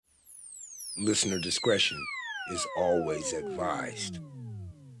Listener discretion is always advised.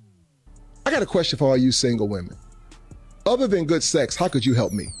 I got a question for all you single women. Other than good sex, how could you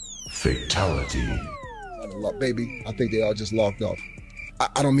help me? Fatality. Baby, I think they all just logged off.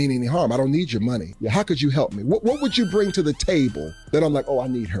 I don't mean any harm. I don't need your money. Yeah, how could you help me? What would you bring to the table that I'm like, oh, I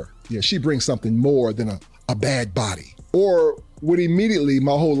need her? Yeah, she brings something more than a bad body. Or would immediately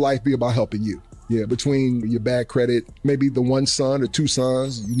my whole life be about helping you? Yeah, between your bad credit, maybe the one son or two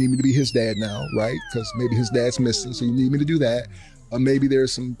sons, you need me to be his dad now, right? Because maybe his dad's missing, so you need me to do that. Or maybe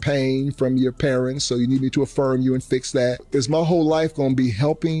there's some pain from your parents, so you need me to affirm you and fix that. Is my whole life going to be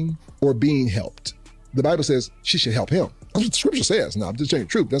helping or being helped? The Bible says she should help him. That's what the scripture says. Now, I'm just telling you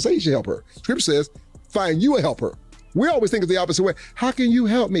the truth. It doesn't say you should help her. Scripture says, find you a helper. We always think of the opposite way. How can you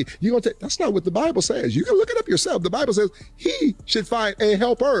help me? That's not what the Bible says. You can look it up yourself. The Bible says he should find a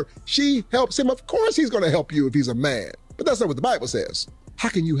helper. She helps him. Of course he's going to help you if he's a man. But that's not what the Bible says. How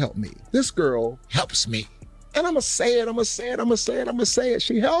can you help me? This girl helps me. And I'm going to say it.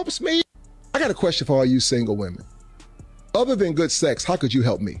 She helps me. I got a question for all you single women. Other than good sex, how could you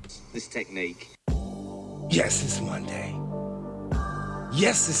help me? This technique. Yes, it's Monday.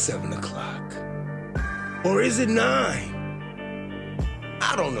 Yes, it's 7 o'clock. Or is it 9?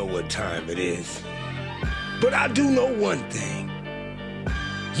 I don't know what time it is. But I do know one thing.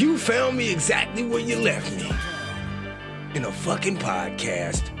 You found me exactly where you left me. In a fucking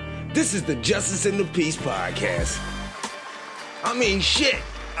podcast. This is the Justice and the Peace podcast. I mean, shit.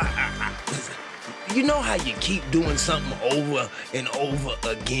 You know how you keep doing something over and over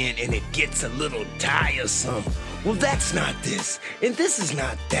again and it gets a little tiresome? Well, that's not this, and this is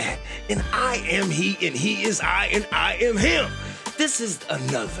not that, and I am he, and he is I, and I am him. This is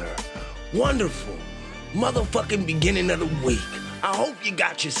another wonderful motherfucking beginning of the week. I hope you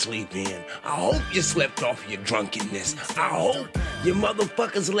got your sleep in. I hope you slept off your drunkenness. I hope you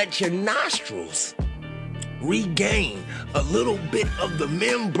motherfuckers let your nostrils regain a little bit of the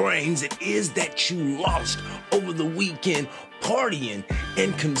membranes it is that you lost over the weekend partying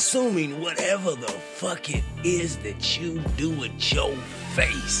and consuming whatever the fuck it is that you do with your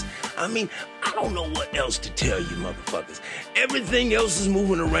face. I mean, I don't know what else to tell you motherfuckers. Everything else is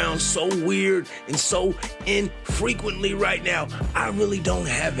moving around so weird and so infrequently right now. I really don't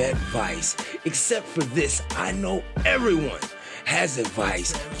have advice except for this. I know everyone has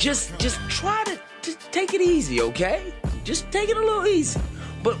advice. Just try to take it easy, okay? Just take it a little easy.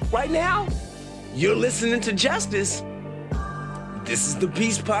 But right now, you're listening to Justice. This is the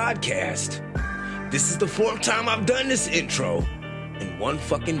Peace Podcast. This is the 4th time I've done this intro in one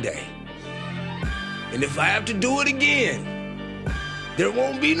fucking day. And if I have to do it again, there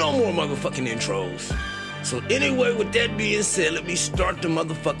won't be no more motherfucking intros. So anyway, with that being said, let me start the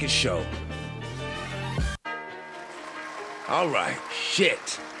motherfucking show. All right,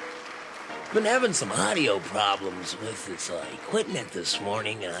 shit. Been having some audio problems with this equipment this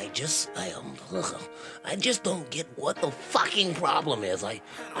morning, and I just don't get what the fucking problem is. I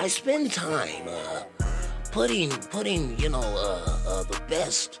spend time putting the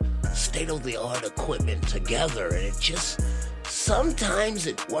best state-of-the-art equipment together, and it just sometimes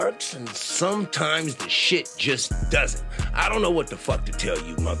it works and sometimes the shit just doesn't. I don't know what the fuck to tell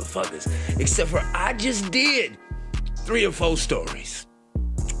you motherfuckers, except for I just did 3 or 4 stories.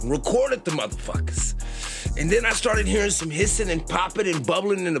 Recorded the motherfuckers. And then I started hearing some hissing and popping and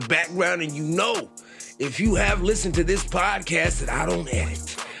bubbling in the background, and you know, if you have listened to this podcast, that I don't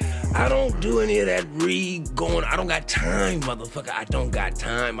edit. I don't do any of that going. I don't got time, motherfucker. I don't got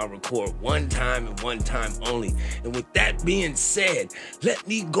time. I record one time and one time only. And with that being said, let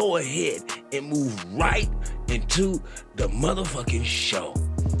me go ahead and move right into the motherfucking show.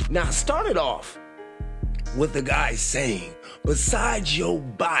 Now, I started off with the guy saying, besides your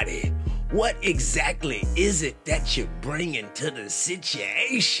body, what exactly is it that you're bringing to the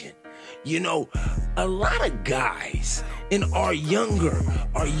situation? You know, a lot of guys in our younger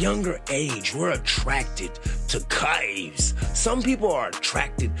age, we're attracted to caves. Some people are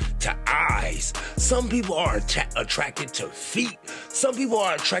attracted to eyes. Some people are attracted to feet. Some people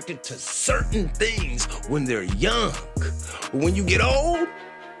are attracted to certain things when they're young. But when you get old,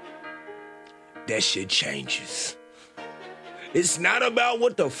 that shit changes. It's not about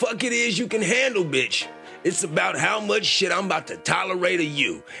what the fuck it is you can handle, bitch. It's about how much shit I'm about to tolerate of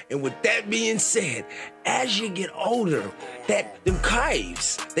you. And with that being said, as you get older, them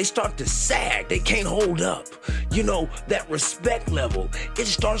caves, they start to sag. They can't hold up. You know, that respect level, it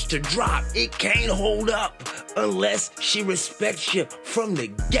starts to drop. It can't hold up unless she respects you from the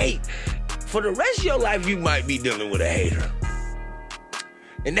gate. For the rest of your life, you might be dealing with a hater.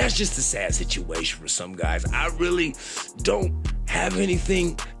 And that's just a sad situation for some guys. I really don't have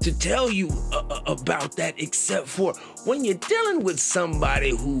anything to tell you about that except for when you're dealing with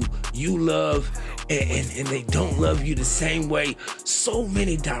somebody who you love and they don't love you the same way, so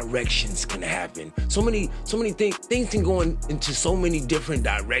many directions can happen. So many things can go into so many different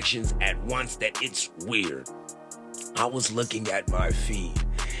directions at once that it's weird. I was looking at my feed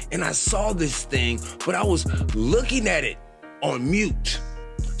and I saw this thing, but I was looking at it on mute.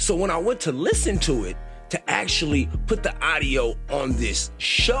 So when I went to listen to it, to actually put the audio on this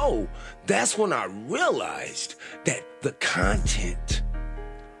show, that's when I realized that the content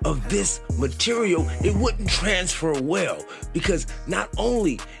of this material, it wouldn't transfer well, because not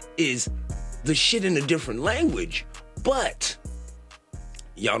only is the shit in a different language, but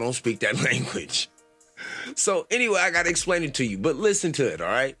y'all don't speak that language. So anyway, I gotta explain it to you, but listen to it, all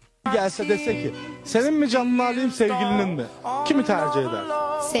right? Gelse dese ki, senin mi canını alayım sevgilinin mi? Kimi tercih eder?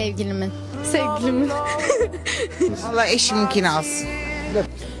 Sevgilimin. Sevgilimin. Valla eşiminkini alsın.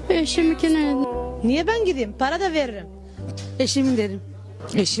 Eşiminkini. Niye ben gideyim? Para da veririm. Eşimin derim.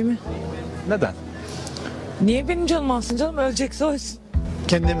 Eşimi. Neden? Niye benim canım alsın canım? Ölecekse ölsün.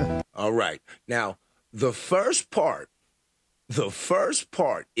 Kendimi. All right. Now, the first part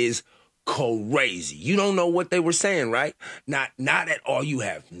is crazy. You don't know what they were saying, right? Not at all. You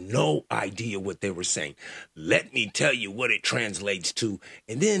have no idea what they were saying. Let me tell you what it translates to,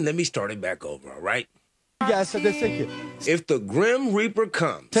 and then let me start it back over, all right? Gelse dese ki, If the Grim Reaper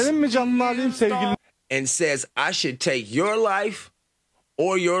comes senin mi canını alayım sevgilinin and says, I should take your life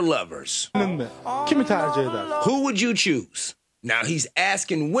or your lover's, mi? Kimi tercih eder? who would you choose? Now, he's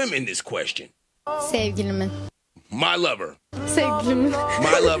asking women this question. Sevgilimin. My lover. Sevgilimin.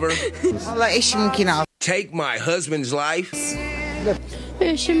 My lover. Valla eşiminkini alsın. Take my husband's life.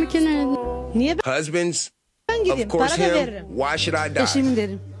 Eşiminkini. Niye Husbands, ben of gideyim? course, Para da him. veririm. Why should I die? Eşimin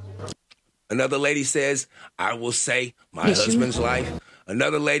derim. Another lady says, I will say my husband's life.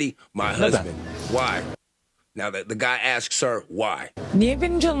 Another lady, my husband. Why? Now, the guy asks her, why? Niye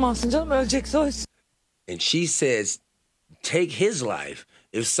benim canım alsın canım? Ölecekse ölsün. And she says, take his life.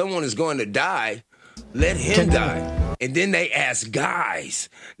 If someone is going to die, let him die. And then they ask guys.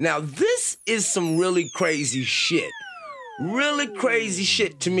 Now, this is some really crazy shit. Really crazy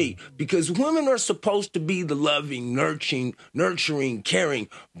shit to me, because women are supposed to be the loving, nurturing, caring,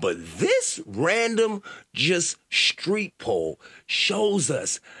 but this random just street poll shows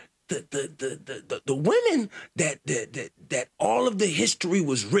us the women that all of the history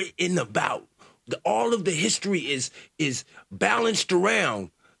was written about, all of the history is balanced around.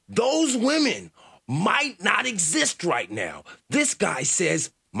 Those women might not exist right now. This guy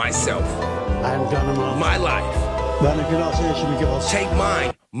says, myself, my life. Take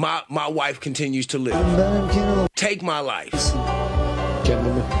mine. My wife continues to live. Take my life.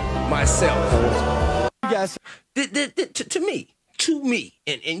 Myself. Gelse To me,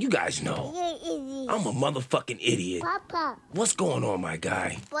 and you guys know, I'm a motherfucking idiot. Papa. What's going on, my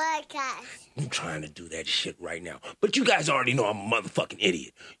guy? Podcast. I'm trying to do that shit right now. But you guys already know I'm a motherfucking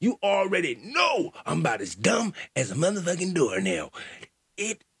idiot. You already know I'm about as dumb as a motherfucking doornail.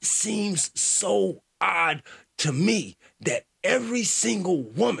 It seems so odd to me that every single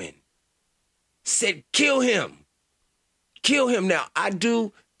woman said, kill him. Kill him. Now, I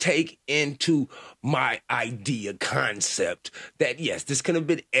do take into my idea concept that, yes, this could have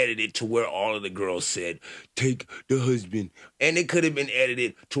been edited to where all of the girls said, take the husband. And it could have been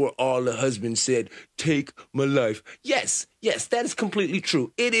edited to where all the husbands said, take my life. Yes, that is completely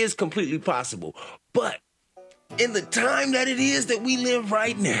true. It is completely possible. But in the time that it is that we live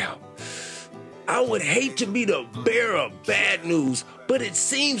right now, I would hate to be the bearer of bad news, but it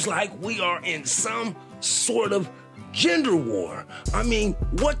seems like we are in some sort of gender war. I mean,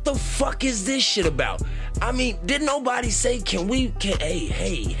 what the fuck is this shit about? I mean, did nobody say,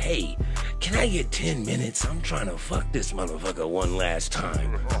 hey, can I get 10 minutes? I'm trying to fuck this motherfucker one last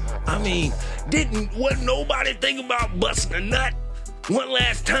time. I mean, wasn't nobody think about busting a nut one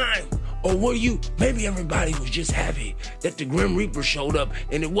last time? Or were you, maybe everybody was just happy that the Grim Reaper showed up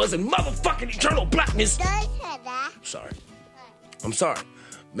and it wasn't motherfucking eternal blackness. I'm sorry.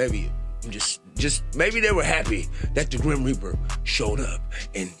 Maybe maybe they were happy that the Grim Reaper showed up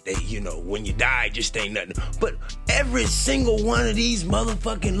and they, when you die, just ain't nothing. But every single one of these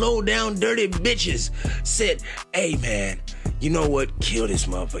motherfucking low down dirty bitches said, hey man, you know what? Kill this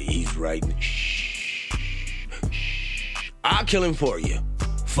motherfucker. He's right. Shh. I'll kill him for you.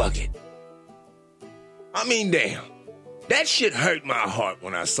 Fuck it. I mean, damn. That shit hurt my heart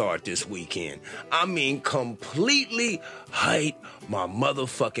when I saw it this weekend. I mean, completely hurt my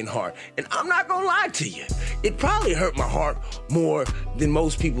motherfucking heart. And I'm not gonna lie to you. It probably hurt my heart more than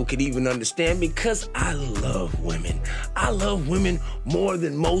most people could even understand because I love women. I love women more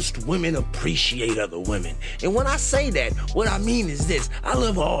than most women appreciate other women. And when I say that, what I mean is this. I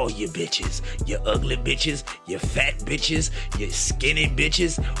love all you bitches. You ugly bitches, you fat bitches, you skinny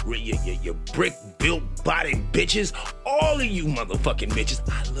bitches, you brick-built body bitches, all of you motherfucking bitches.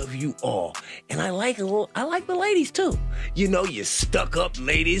 I love you all. And I like the ladies too. You know, you stuck up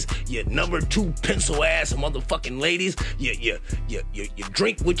ladies, you number 2 pencil ass motherfucking ladies, you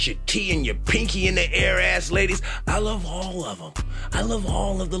drink with your tea and your pinky in the air ass ladies. I love all of them. I love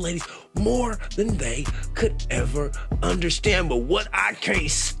all of the ladies more than they could ever understand. But what I can't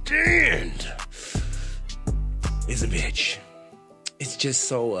stand is a bitch. It's just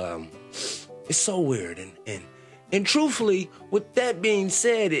so it's so weird. And truthfully, with that being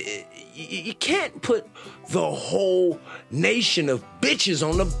said, you can't put the whole nation of bitches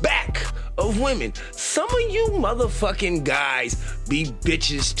on the back of women. Some of you motherfucking guys be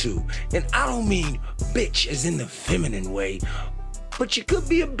bitches too. And I don't mean bitch as in the feminine way, but you could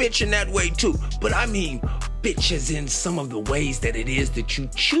be a bitch in that way too. But I mean bitch as in some of the ways that it is that you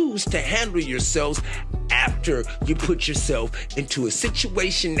choose to handle yourselves after you put yourself into a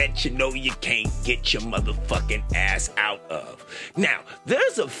situation that you know you can't get your motherfucking ass out of. Now,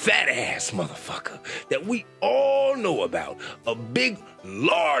 there's a fat ass motherfucker that we all know about, a big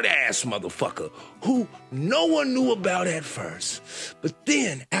lard ass motherfucker who no one knew about at first. But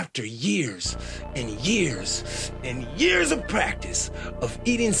then, after years and years and years of practice of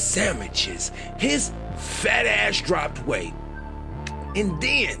eating sandwiches, his fat ass dropped weight. And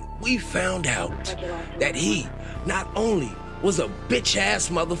then we found out that he not only was a bitch-ass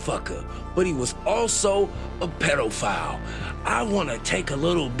motherfucker, but he was also a pedophile. I want to take a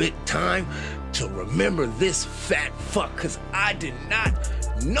little bit time to remember this fat fuck, because I did not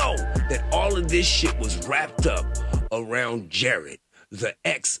know that all of this shit was wrapped up around Jared, the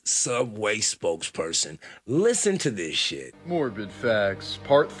ex-Subway spokesperson. Listen to this shit. Morbid Facts,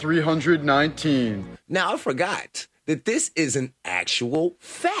 part 319. Now, I forgot that this is an actual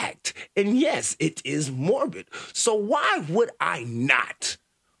fact. And yes, it is morbid. So why would I not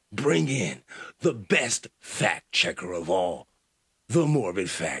bring in the best fact checker of all, the morbid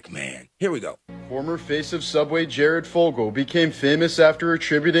fact man? Here we go. Former face of Subway Jared Fogle became famous after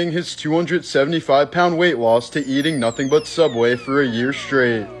attributing his 275-pound weight loss to eating nothing but Subway for a year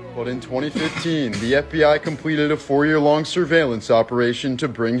straight. But in 2015, the FBI completed a 4-year-long surveillance operation to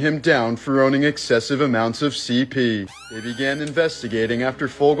bring him down for owning excessive amounts of CP. They began investigating after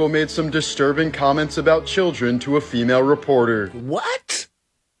Fogle made some disturbing comments about children to a female reporter. What?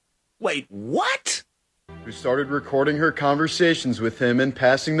 Wait, what? Who started recording her conversations with him and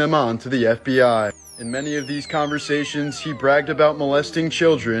passing them on to the FBI. In many of these conversations, he bragged about molesting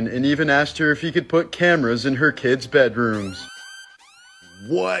children and even asked her if he could put cameras in her kids' bedrooms.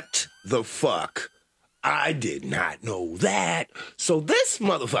 What the fuck? I did not know that. So this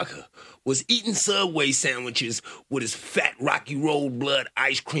motherfucker was eating Subway sandwiches with his fat Rocky Road blood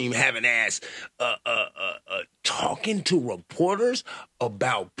ice cream having ass, talking to reporters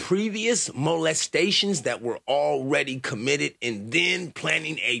about previous molestations that were already committed and then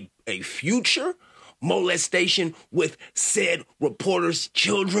planning a future molestation with said reporters'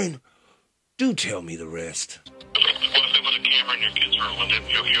 children. Do tell me the rest. What if there was a camera in your kid's room? Would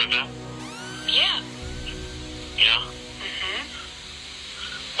you hear that? Yeah. Yeah?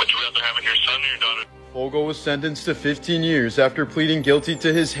 Would you rather have it your son or your daughter? Fogle was sentenced to 15 years after pleading guilty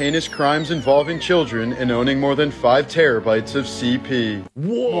to his heinous crimes involving children and owning more than 5 terabytes of CP.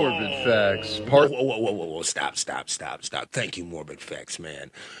 Whoa. Morbid Facts. Whoa. Stop. Thank you, Morbid Facts,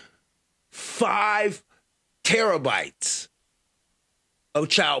 man. 5 terabytes of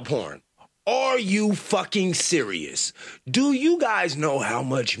child porn. Are you fucking serious? Do you guys know how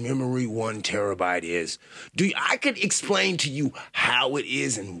much memory 1 terabyte is? I could explain to you how it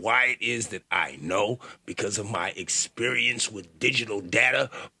is and why it is that I know because of my experience with digital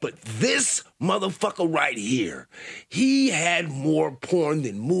data. But this motherfucker right here, he had more porn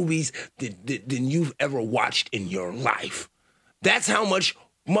than movies than you've ever watched in your life. That's how much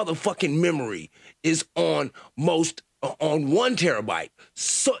motherfucking memory is on 1 terabyte.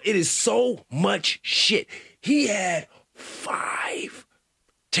 So it is so much shit. He had 5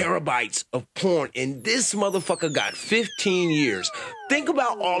 terabytes of porn, and this motherfucker got 15 years. Think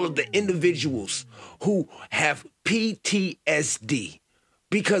about all of the individuals who have PTSD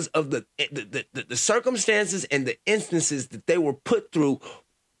because of the circumstances and the instances that they were put through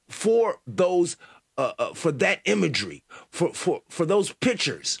for those for that imagery, for those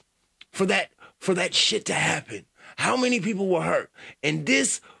pictures, for that shit to happen? How many people were hurt? And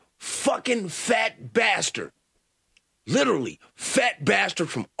this fucking fat bastard, literally fat bastard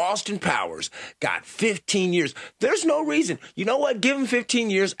from Austin Powers, got 15 years. There's no reason. You know what? Give him 15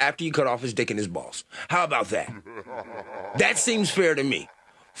 years after you cut off his dick and his balls. How about that? That seems fair to me.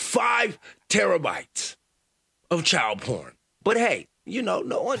 5 terabytes of child porn. But hey, you know,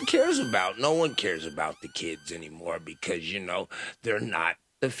 no one cares about the kids anymore because, you know, they're not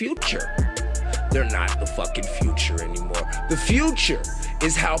the future. They're not the fucking future anymore. The future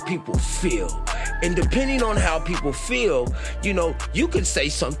is how people feel. And depending on how people feel, you know, you could say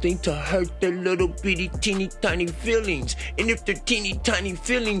something to hurt their little bitty teeny tiny feelings. And if their teeny tiny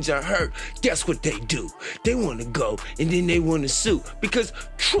feelings are hurt, guess what they do? They want to go and then they want to sue. Because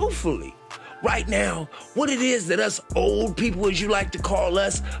truthfully, right now, what it is that us old people, as you like to call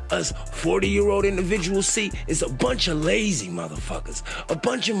us 40-year-old individuals see, is a bunch of lazy motherfuckers. A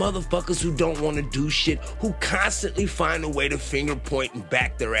bunch of motherfuckers who don't want to do shit, who constantly find a way to finger point and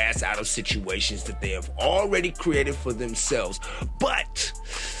back their ass out of situations that they have already created for themselves. But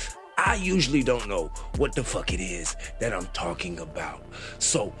I usually don't know what the fuck it is that I'm talking about.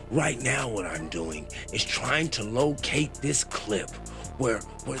 So right now what I'm doing is trying to locate this clip where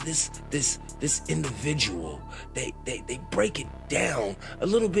this individual, they break it down a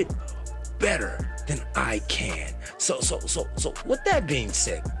little bit better than I can. So with that being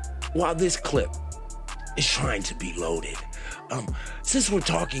said, while this clip is trying to be loaded, since we're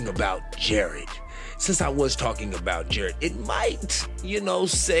talking about Jared, it might, you know,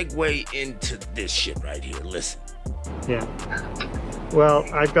 segue into this shit right here. Listen. Yeah.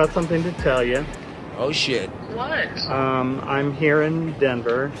 Well, I've got something to tell you. Oh shit. What? I'm here in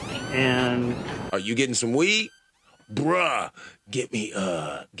Denver, and are you getting some weed? Bruh, get me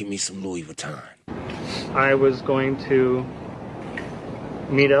some Louis Vuitton. I was going to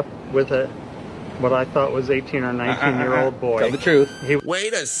meet up with what I thought was 18 or 19-year-old boy. Tell the truth.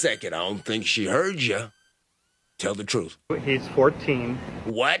 Wait a second, I don't think she heard you. Tell the truth. He's 14.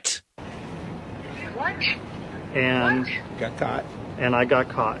 What? What? And got caught. And I got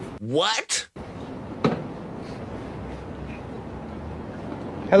caught. What?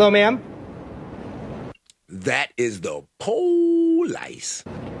 Hello, ma'am. That is the police.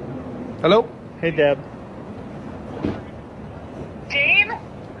 Hello? Hey, Deb. Dave?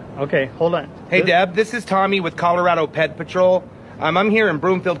 Okay, hold on. Hey, Deb, this is Tommy with Colorado Pet Patrol. I'm here in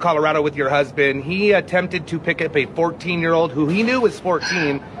Broomfield, Colorado with your husband. He attempted to pick up a 14-year-old who he knew was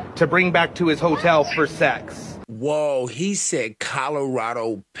 14 to bring back to his hotel for sex. Whoa, he said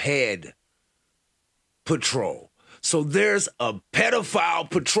Colorado Ped Patrol. So there's a pedophile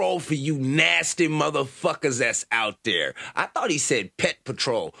patrol for you nasty motherfuckers that's out there. I thought he said pet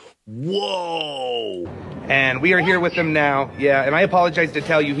patrol. Whoa. And we are here with him now. Yeah, and I apologize to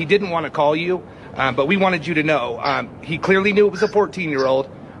tell you, he didn't want to call you, but we wanted you to know. He clearly knew it was a 14-year-old.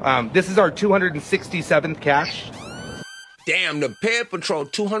 This is our 267th catch. Damn, the Ped Patrol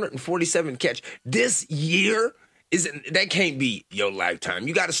 247 catch. This year, that can't be your lifetime.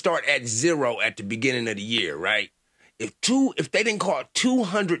 You got to start at 0 at the beginning of the year, right? If they didn't call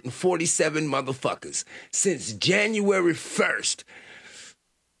 247 motherfuckers since January 1st,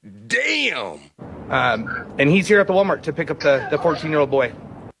 damn. And he's here at the Walmart to pick up the 14-year-old boy.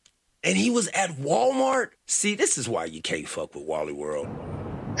 And he was at Walmart? See, this is why you can't fuck with Wally World.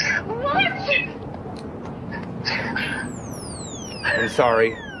 What? I'm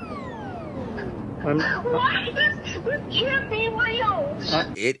sorry. What? This can't be real.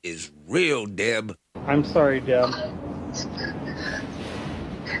 It is real, Deb. I'm sorry, Deb.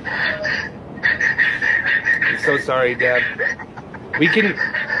 I'm so sorry, Deb. We can...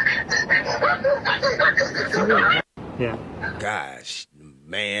 Yeah. Gosh,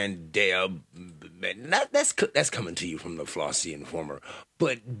 man, Deb, man, that's coming to you from the Flossie Informer.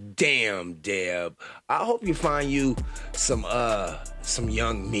 But damn, Deb, I hope you find you some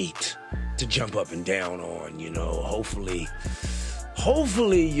young meat to jump up and down on. You know, hopefully,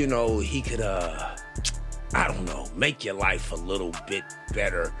 you know, he could I don't know, make your life a little bit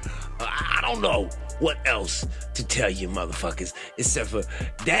better. I don't know what else to tell you motherfuckers, except for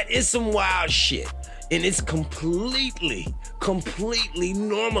that is some wild shit. And it's completely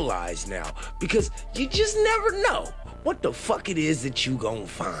normalized now because you just never know what the fuck it is that you gonna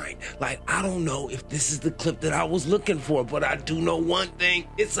find. Like, I don't know if this is the clip that I was looking for, but I do know one thing,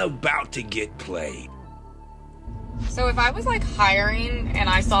 it's about to get played. So if I was like hiring and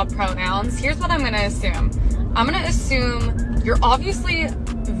I saw pronouns, here's what I'm gonna assume. I'm gonna assume you're obviously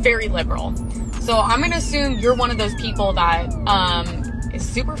very liberal. So I'm gonna assume you're one of those people that is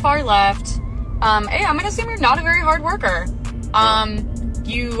super far left, A, I'm gonna assume you're not a very hard worker.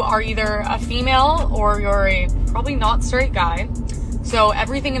 You are either a female or you're a probably not straight guy. So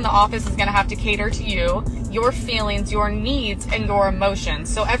everything in the office is gonna have to cater to you, your feelings, your needs, and your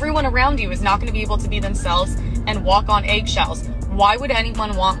emotions. So everyone around you is not gonna be able to be themselves and walk on eggshells. Why would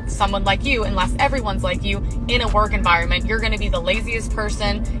anyone want someone like you unless everyone's like you in a work environment? You're going to be the laziest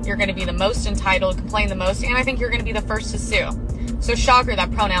person. You're going to be the most entitled, complain the most, and I think you're going to be the first to sue. So shocker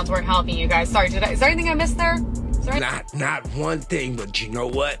that pronouns weren't helping you guys. Sorry, is there anything I missed there? Not one thing, but you know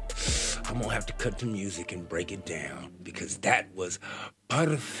what? I'm going to have to cut the music and break it down because that was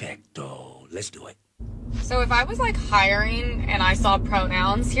perfecto. Let's do it. So if I was like hiring and I saw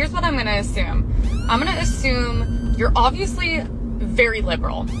pronouns, here's what I'm going to assume. I'm going to assume you're obviously very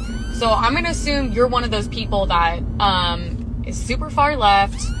liberal. So I'm going to assume you're one of those people that is super far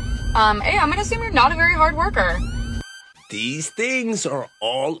left. I'm going to assume you're not a very hard worker. These things are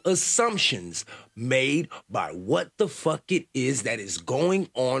all assumptions made by what the fuck it is that is going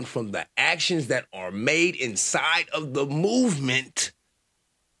on from the actions that are made inside of the movement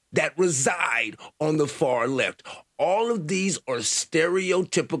that reside on the far left. All of these are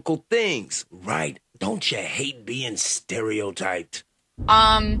stereotypical things, right? Don't you hate being stereotyped?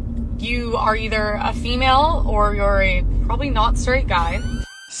 You are either a female or you're a probably not straight guy.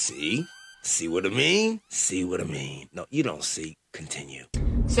 See? See what I mean? See what I mean? No, you don't see. Continue.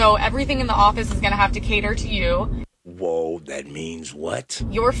 So everything in the office is going to have to cater to you. Whoa, that means what?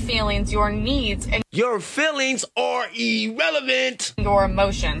 Your feelings, your needs, and your feelings are irrelevant. Your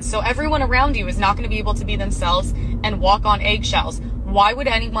emotions. So everyone around you is not going to be able to be themselves and walk on eggshells. Why would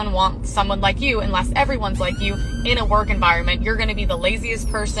anyone want someone like you unless everyone's like you in a work environment? You're going to be the laziest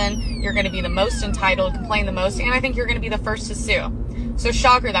person. You're going to be the most entitled, complain the most, and I think you're going to be the first to sue. So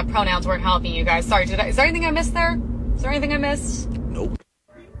shocker that pronouns weren't helping you guys. Sorry, is there anything I missed there? Is there anything I missed? Nope.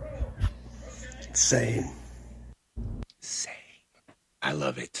 Same. I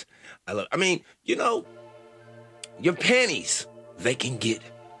love it. I mean, you know, your panties, they can get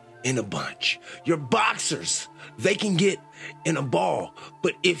in a bunch. Your boxers, they can get in a ball.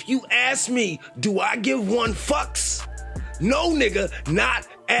 But if you ask me, do I give one fucks? No, nigga, not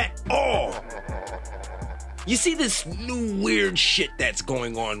at all. You see this new weird shit that's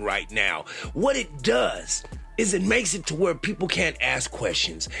going on right now? What it does is it makes it to where people can't ask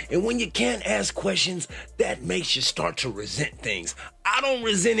questions. And when you can't ask questions, that makes you start to resent things. I don't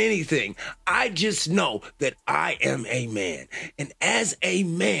resent anything. I just know that I am a man. And as a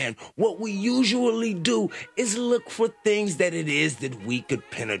man, what we usually do is look for things that it is that we could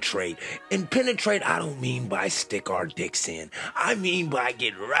penetrate. And penetrate, I don't mean by stick our dicks in. I mean by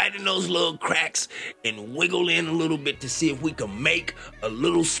get right in those little cracks and wiggle in a little bit to see if we can make a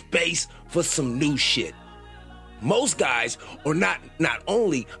little space for some new shit. Most guys are not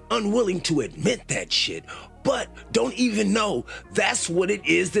only unwilling to admit that shit, but don't even know that's what it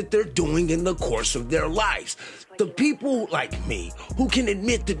is that they're doing in the course of their lives. The people like me who can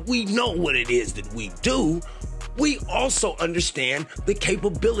admit that we know what it is that we do, we also understand the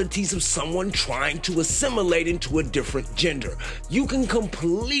capabilities of someone trying to assimilate into a different gender. You can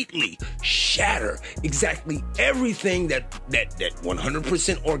completely shatter exactly everything that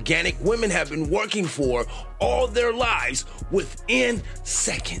 100% organic women have been working for all their lives within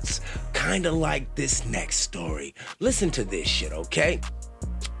seconds. Kind of like this next story. Listen to this shit, okay?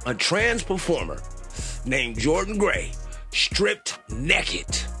 A trans performer named Jordan Gray stripped naked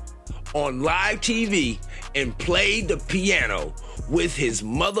on live TV and played the piano with his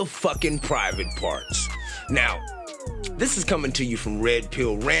motherfucking private parts. Now, this is coming to you from Red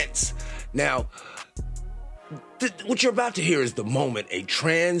Pill Rants. Now, what you're about to hear is the moment a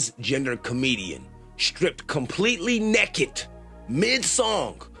transgender comedian stripped completely naked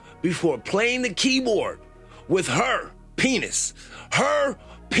mid-song before playing the keyboard with her penis. Her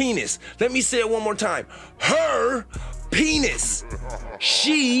penis. Let me say it one more time. Her penis.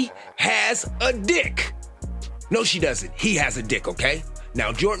 She has a dick. No, she doesn't. He has a dick, okay?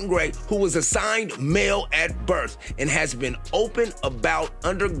 Now, Jordan Gray, who was assigned male at birth and has been open about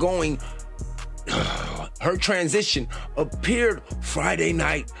undergoing her transition, appeared Friday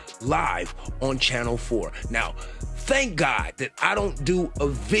night live on Channel 4. Now, thank God that I don't do a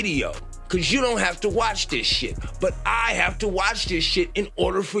video, because you don't have to watch this shit. But I have to watch this shit in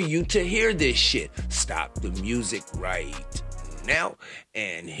order for you to hear this shit. Stop the music right now.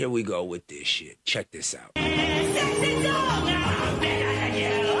 And here we go with this shit. Check this out.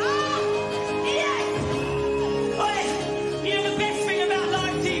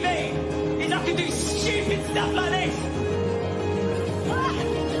 Stuff like this.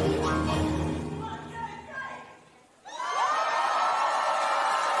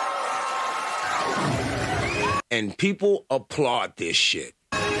 and people applaud this shit.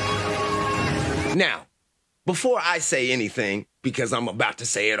 Now, before I say anything, because I'm about to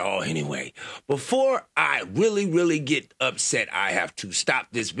say it all anyway, before I really get upset, I have to stop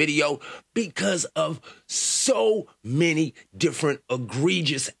this video because of so many different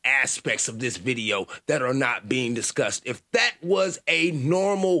egregious aspects of this video that are not being discussed. If that was a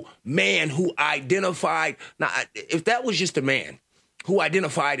normal man who identified, if that was just a man who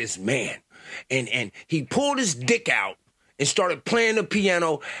identified as man, and he pulled his dick out and started playing the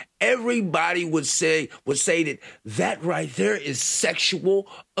piano, everybody would say that right there is sexual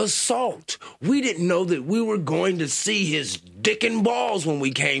assault. We didn't know that we were going to see his dick and balls when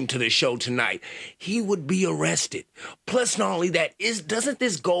we came to the show tonight. He would be arrested. Plus, not only that, doesn't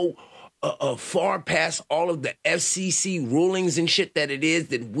this go far past all of the FCC rulings and shit that it is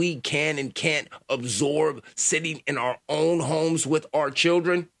that we can and can't absorb sitting in our own homes with our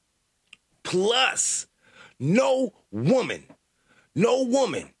children? Plus, no woman,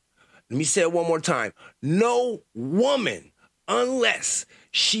 let me say it one more time, no woman, unless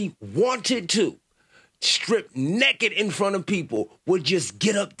she wanted to strip naked in front of people, would just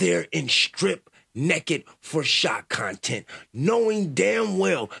get up there and strip naked for shot content, knowing damn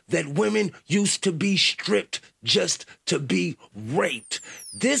well that women used to be stripped just to be raped.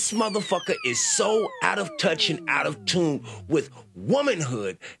 This motherfucker is so out of touch and out of tune with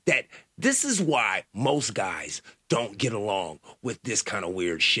womanhood that this is why most guys don't get along with this kind of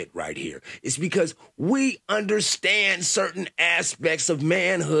weird shit right here. It's because we understand certain aspects of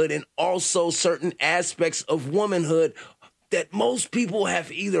manhood and also certain aspects of womanhood that most people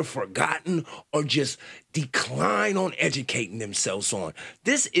have either forgotten or just decline on educating themselves on.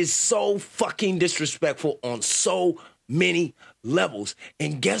 This is so fucking disrespectful on so many levels.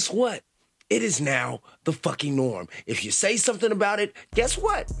 And guess what? It is now the fucking norm. If you say something about it, guess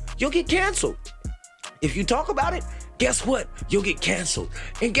what? You'll get canceled. If you talk about it, guess what? You'll get canceled.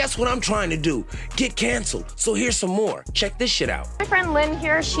 And guess what I'm trying to do? Get canceled. So here's some more. Check this shit out. My friend Lynn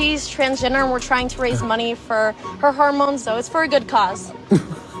here, she's transgender and we're trying to raise money for her hormones, so it's for a good cause.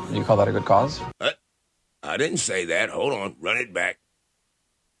 You call that a good cause? I didn't say that. Hold on. Run it back.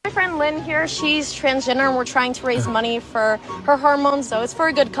 My friend Lynn here, she's transgender and we're trying to raise money for her hormones, so it's for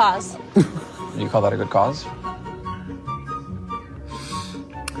a good cause. You call that a good cause?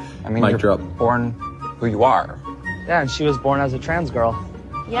 I mean, Mic you're drop. born who you are. Yeah, and she was born as a trans girl.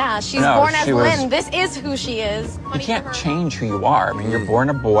 Yeah, she's No, born as she was- Lynn. This is who she is. You can't change who you are. I mean, you're born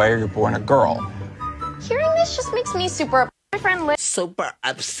a boy or you're born a girl. Hearing this just makes me super. My friend Lynn. Super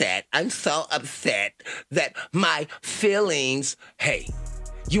upset. I'm so upset that my feelings, hey,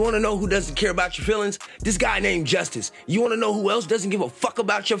 you want to know who doesn't care about your feelings? This guy named Justice. You want to know who else doesn't give a fuck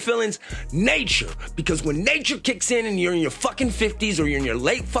about your feelings? Nature. Because when nature kicks in and you're in your fucking 50s or you're in your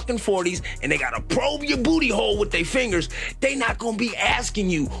late fucking 40s and they got to probe your booty hole with their fingers, they not going to be asking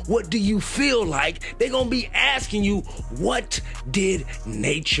you, what do you feel like? They going to be asking you, what did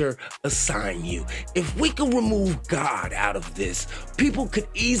nature assign you? If we could remove God out of this, people could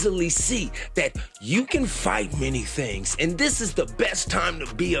easily see that you can fight many things. And this is the best time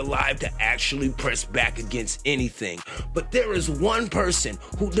to be alive to actually press back against anything. But there is one person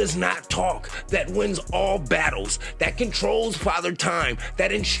who does not talk, that wins all battles, that controls Father Time,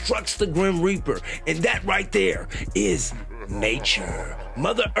 that instructs the Grim Reaper. And that right there is nature.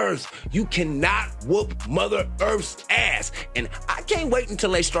 Mother Earth. You cannot whoop Mother Earth's ass. And I can't wait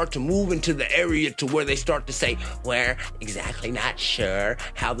until they start to move into the area to where they start to say, we're exactly not sure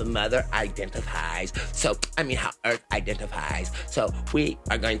how the mother identifies. How Earth identifies. So we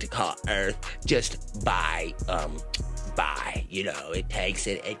are going to call Earth just by, it takes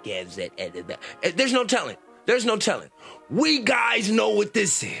it, it gives it. There's no telling. There's no telling. We guys know what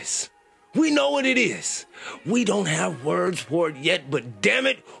this is. We know what it is. We don't have words for it yet, but damn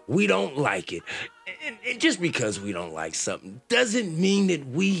it, we don't like it. And just because we don't like something doesn't mean that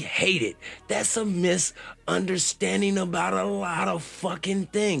we hate it. That's a misunderstanding about a lot of fucking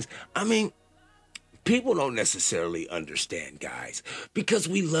things. I mean, people don't necessarily understand, guys, because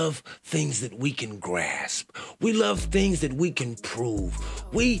we love things that we can grasp. We love things that we can prove.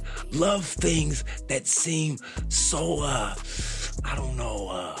 We love things that seem so,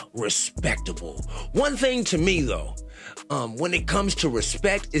 respectable. One thing to me, though, when it comes to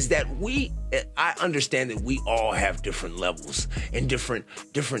respect is that I understand that we all have different levels and different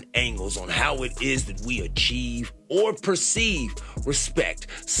angles on how it is that we achieve or perceive respect.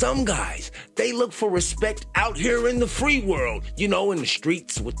 Some guys, they look for respect out here in the free world, in the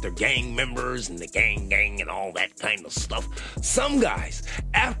streets with their gang members and the gang and all that kind of stuff. Some guys,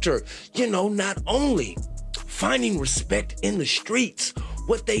 after, not only finding respect in the streets,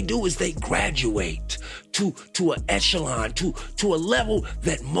 what they do is they graduate to an echelon, to a level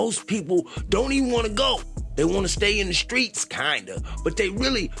that most people don't even want to go. They want to stay in the streets, kinda, but they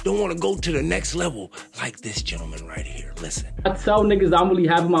really don't want to go to the next level like this gentleman right here. Listen. I tell niggas I'm really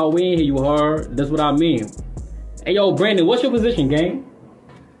having my way in here, you heard? That's what I mean. Hey, yo, Brandon, what's your position, gang?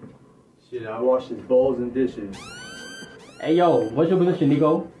 Shit, I wash his bowls and dishes. Hey, yo, what's your position,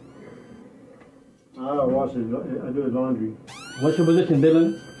 Nico? I do his laundry. What's your position,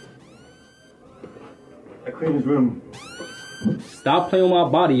 Dylan? I clean his room. Stop playing with my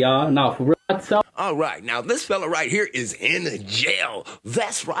body, y'all. Nah, for real. All right, now this fella right here is in jail.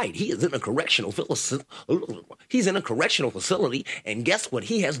 That's right, he is in a correctional facility. He's in a correctional facility, and guess what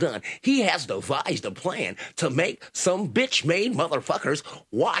he has done? He has devised a plan to make some bitch-made motherfuckers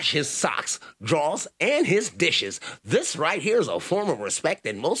wash his socks, drawers, and his dishes. This right here is a form of respect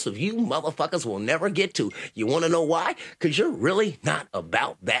that most of you motherfuckers will never get to. You want to know why? Because you're really not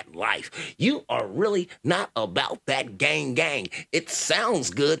about that life. You are really not about that gang. It sounds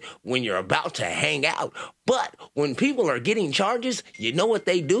good when you're about to hang out, but when people are getting charges, you know what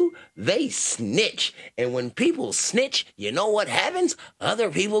they do? They snitch. And when people snitch, you know what happens? Other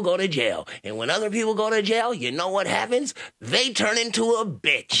people go to jail. And when other people go to jail, you know what happens? They turn into a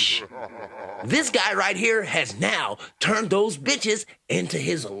bitch. This guy right here has now turned those bitches into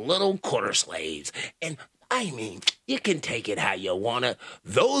his little quarter slaves. And I mean, you can take it how you wanna.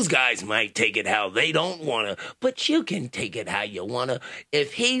 Those guys might take it how they don't wanna, but you can take it how you wanna.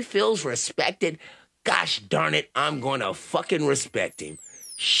 If he feels respected, gosh darn it, I'm gonna fucking respect him.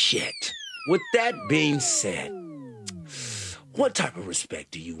 Shit. With that being said, what type of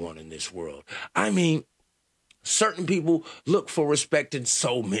respect do you want in this world? I mean, certain people look for respect in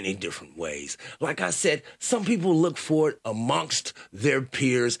so many different ways. Like I said, some people look for it amongst their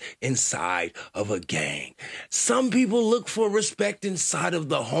peers inside of a gang. Some people look for respect inside of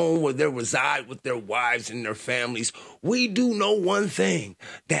the home where they reside with their wives and their families. We do know one thing,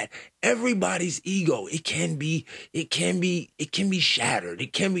 that everybody's ego, it can be shattered,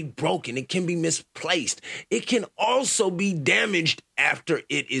 it can be broken, it can be misplaced. It can also be damaged after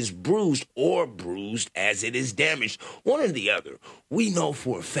it is bruised, or bruised as it is damaged. One or the other. We know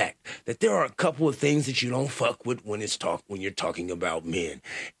for a fact that there are a couple of things that you don't fuck with when you're talking about men.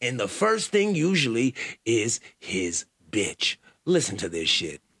 And the first thing usually is his bitch. Listen to this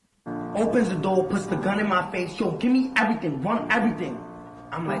shit. Opens the door, puts the gun in my face. Yo, give me everything, run everything.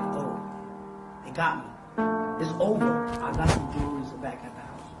 I'm like, oh, they got me. It's over. I got some jewelry back at the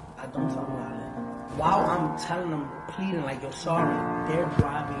house. I don't tell them where I live. While I'm telling them, pleading like, yo, sorry, they're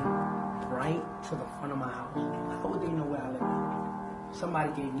driving right to the front of my house. How would they know where I live?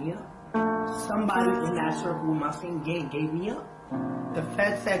 Somebody gave me up. Somebody in that circle with my same gang gave me up. The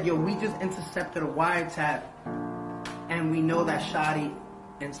Fed said, yo, we just intercepted a wiretap, and we know that Shadi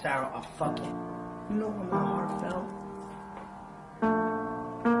and Sarah are fucking. You know where my heart fell?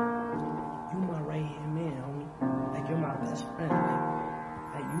 You my right hand man, homie. Like, you're my best friend.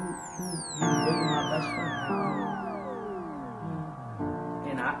 Like you really my best friend.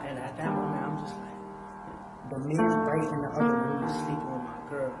 And at that moment, I'm just like, the man right in the other room is sleeping with my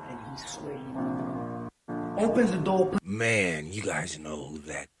girl, and he swear he opens the door. Man, you guys know who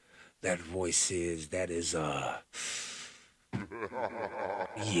that voice is. That is,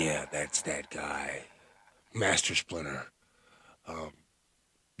 yeah, that's that guy. Master Splinter.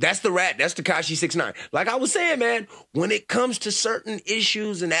 That's the rat. That's Tekashi 6ix9ine. Like I was saying, man, when it comes to certain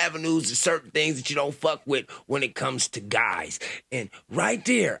issues and avenues and certain things that you don't fuck with when it comes to guys. And right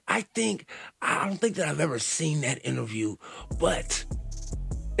there, I don't think that I've ever seen that interview, but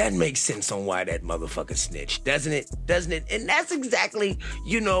that makes sense on why that motherfucker snitched, doesn't it? Doesn't it? And that's exactly,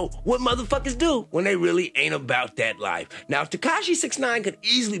 what motherfuckers do when they really ain't about that life. Now, Tekashi 6ix9ine could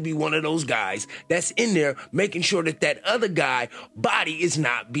easily be one of those guys that's in there making sure that other guy body is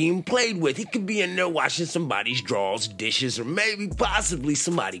not being played with. He could be in there washing somebody's drawers, dishes, or maybe possibly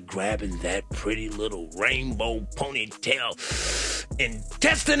somebody grabbing that pretty little rainbow ponytail and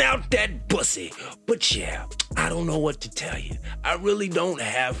testing out that pussy. But yeah, I don't know what to tell you. I really don't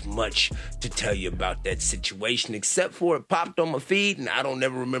have much to tell you about that situation, except for it popped on my feed and I don't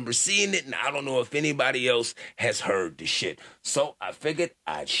ever remember seeing it, and I don't know if anybody else has heard the shit. So I figured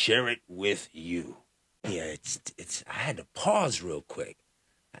I'd share it with you. Yeah, I had to pause real quick.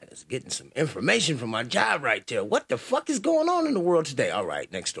 I was getting some information from my job right there. What the fuck is going on in the world today? All right,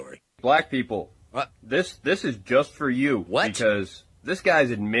 next story. Black people. What? This is just for you. What? Because this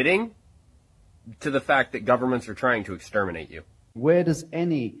guy's admitting to the fact that governments are trying to exterminate you. Where does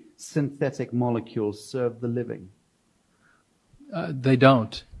any synthetic molecule serve the living? They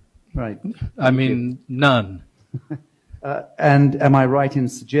don't. Right. I mean, none. And am I right in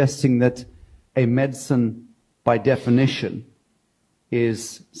suggesting that a medicine, by definition,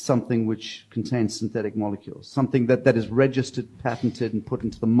 is something which contains synthetic molecules, something that is registered, patented, and put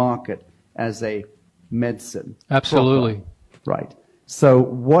into the market as a medicine? Absolutely. Proper. Right. So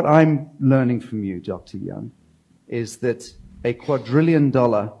what I'm learning from you, Dr. Young, is that a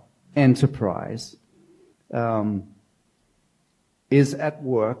quadrillion-dollar enterprise is at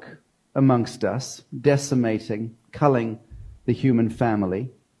work amongst us, decimating, culling the human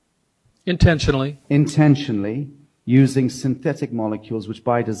family. Intentionally. Intentionally, using synthetic molecules, which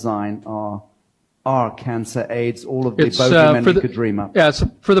by design are cancer, AIDS, all of the bogeymen we could dream up. Yeah, it's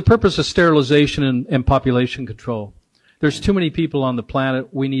for the purpose of sterilization and population control. There's too many people on the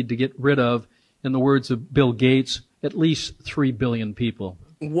planet we need to get rid of. In the words of Bill Gates, at least 3 billion people.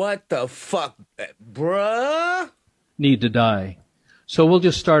 What the fuck, bruh? Need to die. So we'll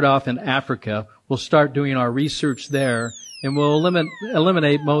just start off in Africa. We'll start doing our research there, and we'll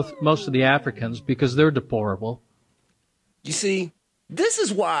eliminate most of the Africans because they're deplorable. You see, this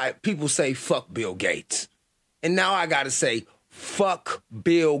is why people say fuck Bill Gates. And now I gotta say, fuck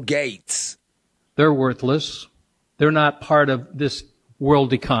Bill Gates. They're worthless. They're not part of this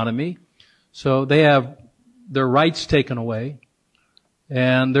world economy. So they have their rights taken away,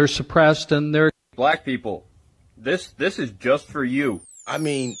 and they're suppressed, and they're... Black people, this is just for you. I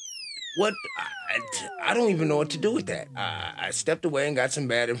mean, what? I don't even know what to do with that. I stepped away and got some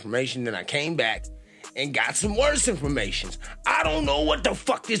bad information, then I came back and got some worse information. I don't know what the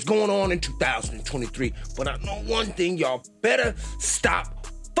fuck is going on in 2023, but I know one thing, y'all better stop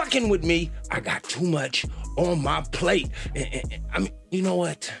fucking with me. I got too much on my plate. I mean, you know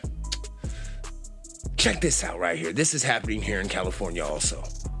what? Check this out right here. This is happening here in California also.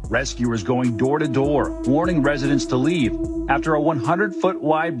 Rescuers going door to door, warning residents to leave after a 100-foot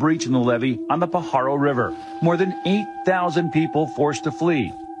wide breach in the levee on the Pajaro River. More than 8,000 people forced to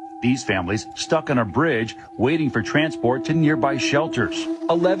flee. These families stuck on a bridge waiting for transport to nearby shelters.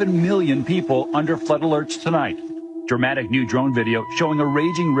 11 million people under flood alerts tonight. Dramatic new drone video showing a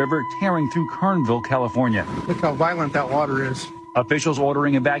raging river tearing through Kernville, California. Look how violent that water is. Officials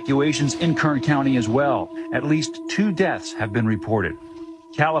ordering evacuations in Kern County as well. At least 2 deaths have been reported.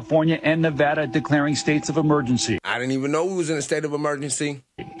 California and Nevada declaring states of emergency. I didn't even know we was in a state of emergency.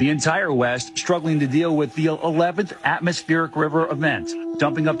 The entire West struggling to deal with the 11th atmospheric river event,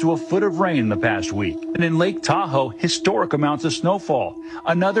 dumping up to a foot of rain the past week. And in Lake Tahoe, historic amounts of snowfall.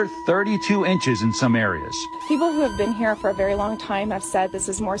 Another 32 inches in some areas. People who have been here for a very long time have said this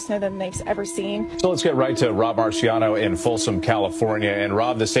is more snow than they've ever seen. So let's get right to Rob Marciano in Folsom, California. And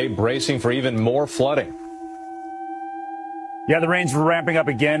Rob, the state bracing for even more flooding. Yeah, the rains were ramping up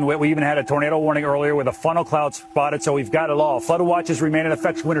again. We even had a tornado warning earlier with a funnel cloud spotted, so we've got it all. Flood watches remain in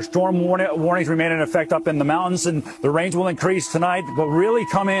effect. Winter storm warnings remain in effect up in the mountains, and the rains will increase tonight, but really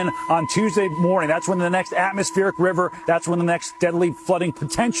come in on Tuesday morning. That's when the next atmospheric river, that's when the next deadly flooding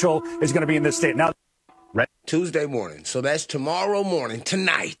potential is going to be in this state. Now, Tuesday morning, so that's tomorrow morning,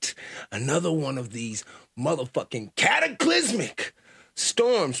 tonight. Another one of these motherfucking cataclysmic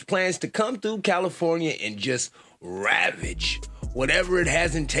storms plans to come through California and just ravage whatever it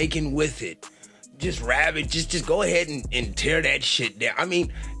hasn't taken with it. Just ravage, just go ahead and tear that shit down. I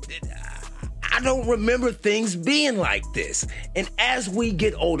mean, I don't remember things being like this. And as we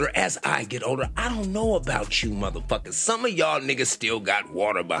get older, as I get older, I don't know about you motherfuckers. Some of y'all niggas still got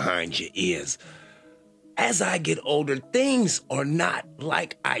water behind your ears. As I get older, things are not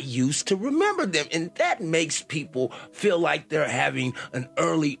like I used to remember them. And that makes people feel like they're having an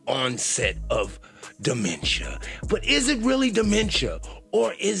early onset of dementia. But is it really dementia?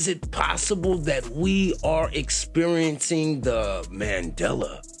 Or is it possible that we are experiencing the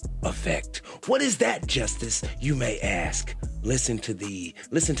Mandela effect? What is that, Justice, you may ask? Listen to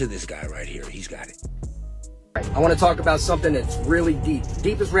this guy right here. He's got it. I want to talk about something that's really deep.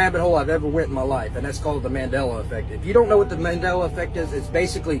 Deepest rabbit hole I've ever went in my life, and that's called the Mandela effect. If you don't know what the Mandela effect is, it's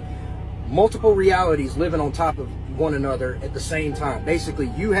basically multiple realities living on top of one another at the same time.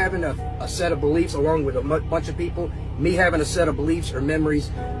 Basically, you having a set of beliefs along with a bunch of people, me having a set of beliefs or memories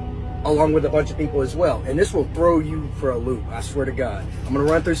along with a bunch of people as well. And this will throw you for a loop, I swear to God. I'm going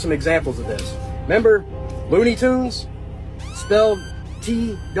to run through some examples of this. Remember Looney Tunes? Spelled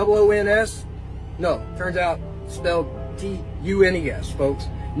T-O-O-N-S? No, turns out spelled T-U-N-E-S, folks.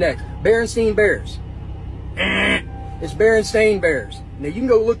 Next, Berenstain Bears. It's Berenstain Bears. Now, you can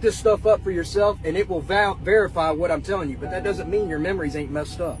go look this stuff up for yourself, and it will verify what I'm telling you, but that doesn't mean your memories ain't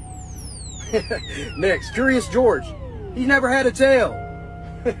messed up. Next, Curious George. He's never had a tail.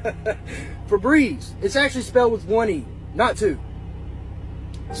 Febreze. It's actually spelled with 1 E, not 2.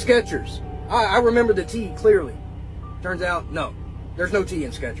 Skechers. I remember the T clearly. Turns out, no. There's no T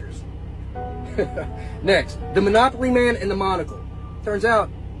in Skechers. Next, the Monopoly Man and the monocle. Turns out,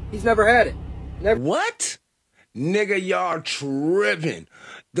 he's never had it. What? Nigga, y'all tripping.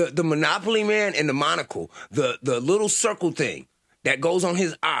 The Monopoly Man and the monocle, the little circle thing that goes on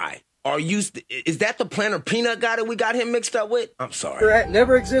his eye, is that the Planner Peanut guy that we got him mixed up with? I'm sorry.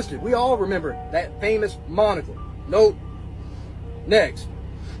 Never existed. We all remember that famous monocle. Nope. Next,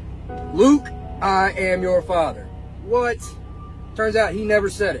 Luke, I am your father. What? Turns out he never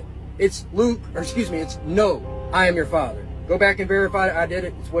said it. It's it's no, I am your father. Go back and verify it. I did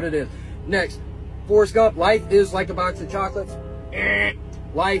it. It's what it is. Next, Forrest Gump, life is like a box of chocolates.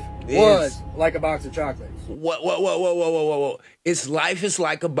 Life was like a box of chocolates. Whoa. Life is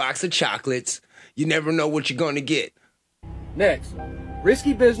like a box of chocolates. You never know what you're going to get. Next,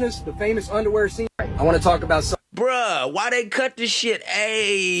 Risky Business, the famous underwear scene. I want to talk about something. Bruh, why they cut this shit?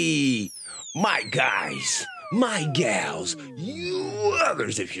 Hey, my guys, my gals, you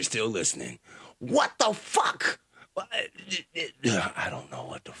others, if you're still listening. What the fuck? I don't know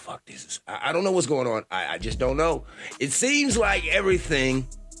what the fuck this is. I don't know what's going on. I just don't know. It seems like everything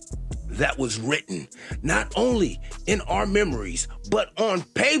that was written, not only in our memories, but on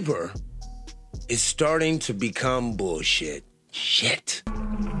paper, is starting to become bullshit. Shit.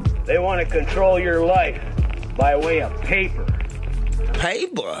 They want to control your life by way of paper.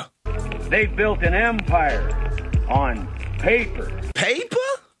 Paper? They built an empire on paper. Paper?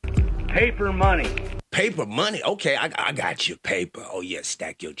 Paper money. Paper money? Okay, I got you. Paper. Oh, yeah,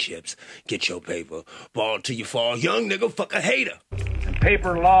 stack your chips. Get your paper. Ball till you fall. Young nigga, fuck a hater. And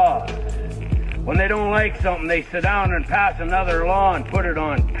paper laws. When they don't like something, they sit down and pass another law and put it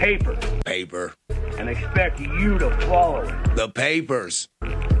on paper. Paper. And expect you to follow it. The papers.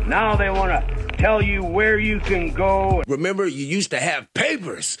 Now they want to tell you where you can go. Remember, you used to have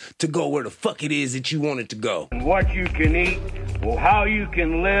papers to go where the fuck it is that you wanted to go. And what you can eat, well, how you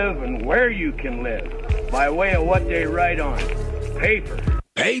can live, and where you can live. By way of what they write on paper.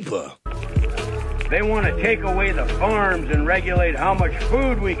 Paper? They want to take away the farms and regulate how much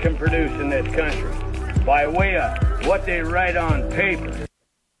food we can produce in this country. By way of what they write on paper.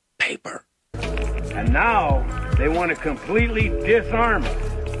 Paper. And now they want to completely disarm us.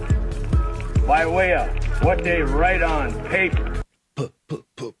 By way of what they write on paper.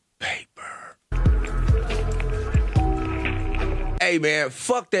 Paper. Hey man,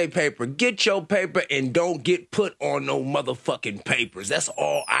 fuck that paper. Get your paper and don't get put on no motherfucking papers. That's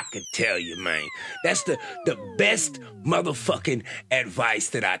all I could tell you, man. That's the best motherfucking advice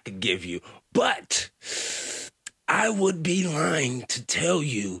that I could give you. But I would be lying to tell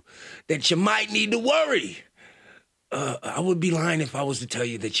you that you might need to worry. I would be lying if I was to tell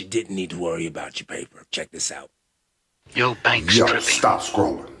you that you didn't need to worry about your paper. Check this out. Yo, bank's tripping. Stop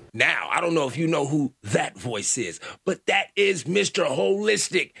scrolling. Now, I don't know if you know who that voice is, but that is Mr.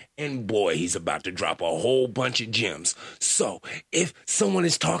 Holistic. And boy, he's about to drop a whole bunch of gems. So, if someone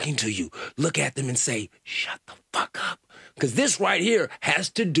is talking to you, look at them and say, shut the fuck up. Because this right here has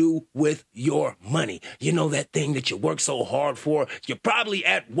to do with your money. You know that thing that you work so hard for? You're probably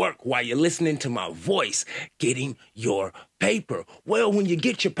at work while you're listening to my voice, getting your paper. Well, when you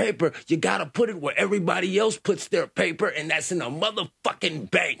get your paper, you gotta put it where everybody else puts their paper, and that's in a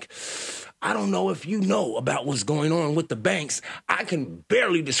motherfucking bank. I don't know if you know about what's going on with the banks. I can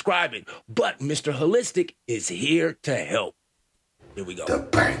barely describe it, but Mr. Holistic is here to help. Here we go. The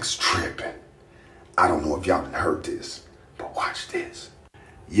bank's tripping. I don't know if y'all heard this, but watch this.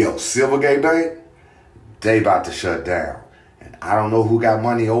 Yo, Silvergate Bank, they about to shut down. And I don't know who got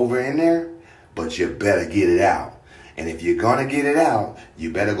money over in there, but you better get it out. And if you're gonna get it out,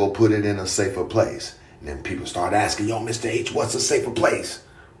 you better go put it in a safer place. And then people start asking, yo, Mr. H, what's a safer place?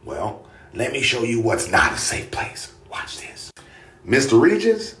 Well, let me show you what's not a safe place. Watch this. Mr.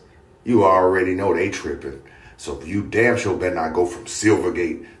 Regis, you already know they tripping. So you damn sure better not go from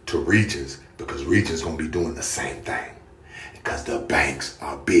Silvergate to Regis, because Regis gonna be doing the same thing. Because the banks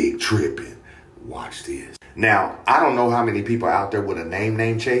are big tripping. Watch this. Now, I don't know how many people out there with a name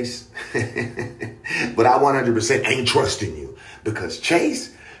named Chase, but I 100% ain't trusting you, because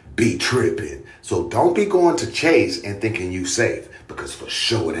Chase be tripping. So don't be going to Chase and thinking you safe, because for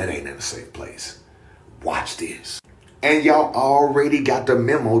sure that ain't in a safe place. Watch this. And y'all already got the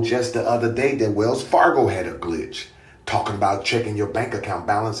memo just the other day that Wells Fargo had a glitch. Talking about checking your bank account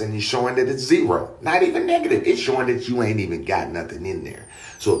balance and you're showing that it's zero. Not even negative. It's showing that you ain't even got nothing in there.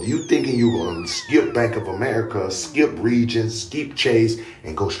 So if you thinking you're going to skip Bank of America, skip Regions, skip Chase,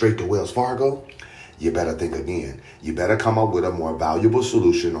 and go straight to Wells Fargo, you better think again. You better come up with a more valuable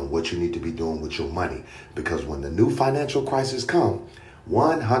solution on what you need to be doing with your money. Because when the new financial crisis come,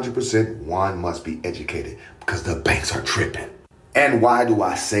 100% one must be educated because the banks are tripping. And why do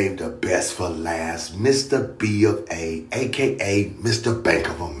I save the best for last? Mr. B of A, aka Mr. Bank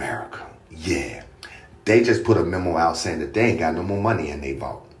of America. Yeah, they just put a memo out saying that they ain't got no more money in their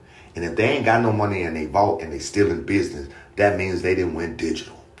vault. And if they ain't got no money in their vault and they still in business, that means they didn't went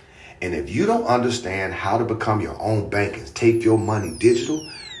digital. And if you don't understand how to become your own bank and take your money digital,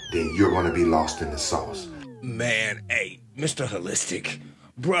 then you're going to be lost in the sauce. Man, hey, Mr. Holistic,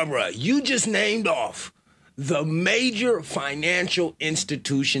 bruh, you just named off the major financial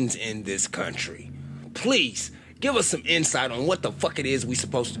institutions in this country. Please, give us some insight on what the fuck it is we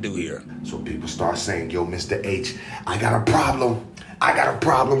supposed to do here. So people start saying, yo, Mr. H, I got a problem.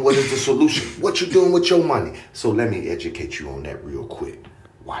 What is the solution? What you doing with your money? So let me educate you on that real quick.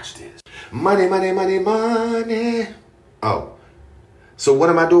 Watch this. Money. Oh, so what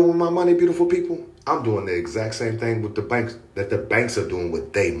am I doing with my money, beautiful people? I'm doing the exact same thing with the banks that the banks are doing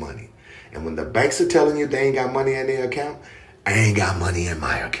with their money. And when the banks are telling you they ain't got money in their account, I ain't got money in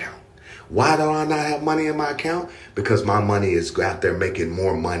my account. Why do I not have money in my account? Because my money is out there making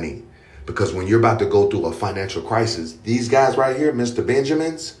more money. Because when you're about to go through a financial crisis, these guys right here, Mr.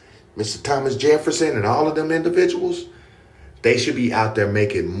 Benjamins, Mr. Thomas Jefferson, and all of them individuals, they should be out there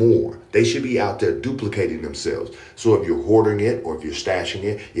making more. They should be out there duplicating themselves. So if you're hoarding it, or if you're stashing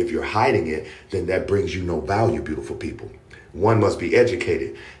it, if you're hiding it, then that brings you no value, beautiful people. One must be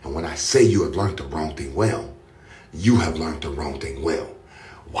educated. And when I say you have learned the wrong thing well, you have learned the wrong thing well.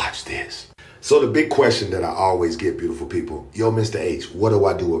 Watch this. So the big question that I always get, beautiful people, yo, Mr. H, what do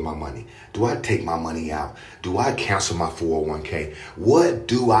I do with my money? Do I take my money out? Do I cancel my 401k? What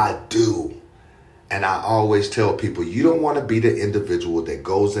do I do? And I always tell people, you don't want to be the individual that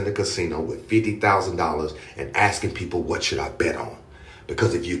goes in the casino with $50,000 and asking people, what should I bet on?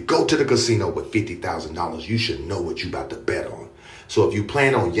 Because if you go to the casino with $50,000, you should know what you about to bet on. So if you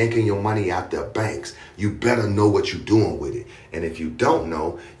plan on yanking your money out their banks, you better know what you're doing with it. And if you don't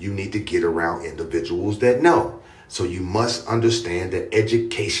know, you need to get around individuals that know. So you must understand that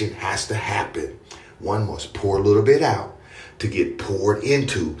education has to happen. One must pour a little bit out to get poured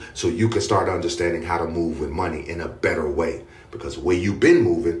into so you can start understanding how to move with money in a better way. Because the way you've been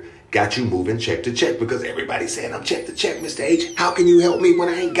moving got you moving check to check, because everybody's saying I'm check to check, Mr. H. How can you help me when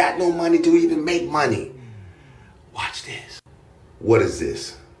I ain't got no money to even make money? Watch this. What is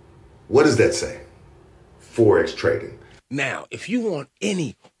this? What does that say? Forex trading. Now, if you want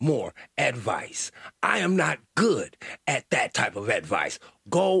any more advice, I am not good at that type of advice.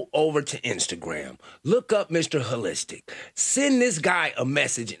 Go over to Instagram. Look up Mr. Holistic. Send this guy a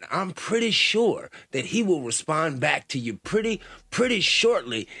message, and I'm pretty sure that he will respond back to you pretty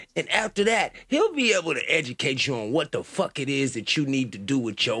shortly. And after that, he'll be able to educate you on what the fuck it is that you need to do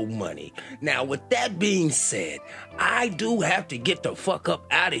with your money. Now, with that being said, I do have to get the fuck up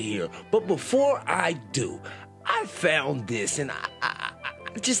out of here. But before I do, I found this, and I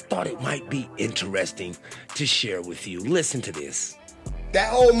just thought it might be interesting to share with you. Listen to this. That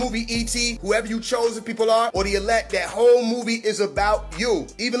whole movie, E.T., whoever you chosen people are, or the elect, that whole movie is about you.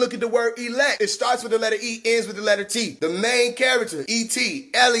 Even look at the word elect. It starts with the letter E, ends with the letter T. The main character,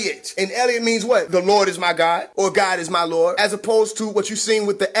 E.T., Elliot. And Elliot means what? The Lord is my God, or God is my Lord. As opposed to what you seen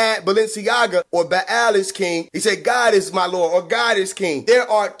with the ad Balenciaga, or Baal is king. He said, God is my Lord, or God is king. There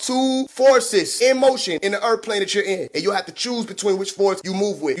are two forces in motion in the earth plane that you're in. And you'll have to choose between which force you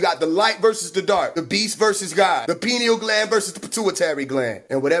move with. You got the light versus the dark, the beast versus God, the pineal gland versus the pituitary gland.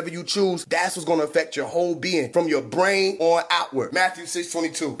 And whatever you choose, that's what's going to affect your whole being from your brain on outward. Matthew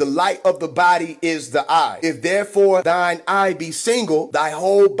 6:22. The light of the body is the eye. If therefore thine eye be single, thy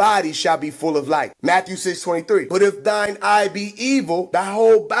whole body shall be full of light. Matthew 6:23. But if thine eye be evil, thy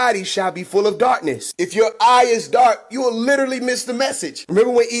whole body shall be full of darkness. If your eye is dark, you will literally miss the message.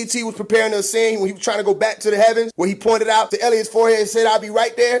 Remember when E.T. was preparing the scene when he was trying to go back to the heavens, where he pointed out to Elliot's forehead and said, I'll be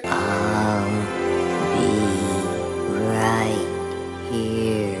right there?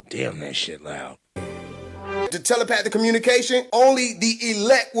 Damn, that shit loud. The telepathic communication, only the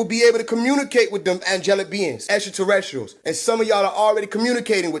elect will be able to communicate with them angelic beings, extraterrestrials. And some of y'all are already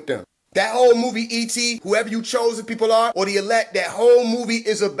communicating with them. That whole movie, E.T., whoever you chosen people are, or the elect, that whole movie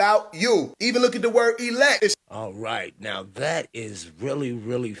is about you. Even look at the word elect. All right. Now, that is really,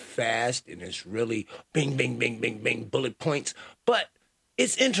 really fast, and it's really bing, bing, bing, bing, bing, bullet points. But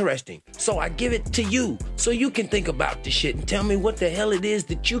it's interesting. So I give it to you so you can think about this shit and tell me what the hell it is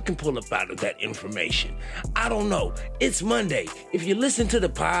that you can pull up out of that information. I don't know. It's Monday. If you listen to the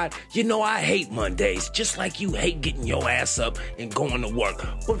pod, you know I hate Mondays, just like you hate getting your ass up and going to work.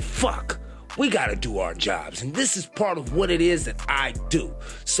 But fuck, We gotta do our jobs, and this is part of what it is that I do.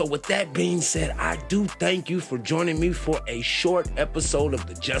 So with that being said, I do thank you for joining me for a short episode of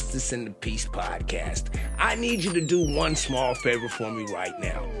the Justice and the Peace podcast. I need you to do one small favor for me right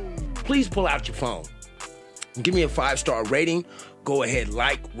now. Please pull out your phone. Give me a 5-star rating. Go ahead,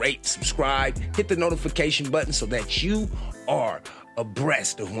 like, rate, subscribe, hit the notification button so that you are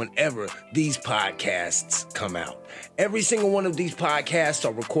abreast of whenever these podcasts come out. Every single one of these podcasts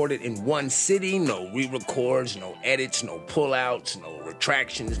are recorded in one sitting. No re-records, no edits, no pullouts, no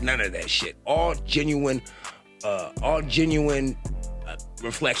retractions, none of that shit. All genuine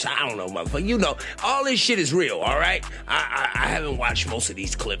reflection. I don't know, motherfucker. You know, all this shit is real, all right? I haven't watched most of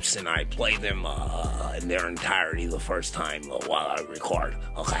these clips, and I play them in their entirety the first time while I record.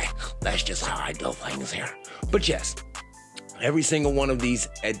 Okay, that's just how I do things here. But yes, every single one of these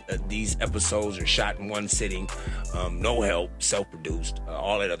episodes are shot in one sitting. No help, self-produced,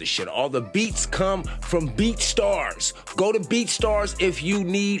 all that other shit. All the beats come from BeatStars. Go to BeatStars if you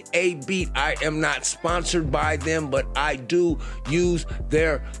need a beat. I am not sponsored by them, but I do use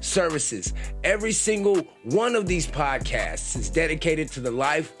their services. Every single one of these podcasts is dedicated to the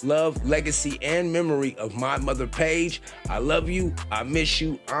life, love, legacy, and memory of my mother, Paige. I love you. I miss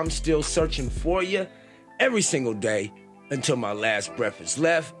you. I'm still searching for you every single day until my last breath is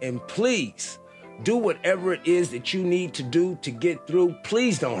left. And please do whatever it is that you need to do to get through.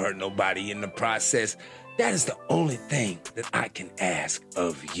 Please don't hurt nobody in the process. That is the only thing that I can ask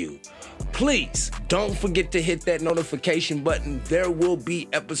of you. Please don't forget to hit that notification button. There will be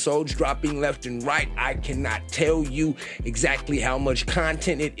episodes dropping left and right. I cannot tell you exactly how much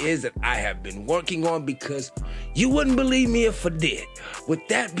content it is that I have been working on because you wouldn't believe me if I did. With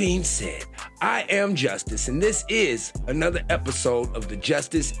that being said, I am Justice, and this is another episode of the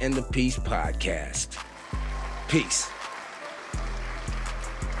Justice and the Peace podcast. Peace.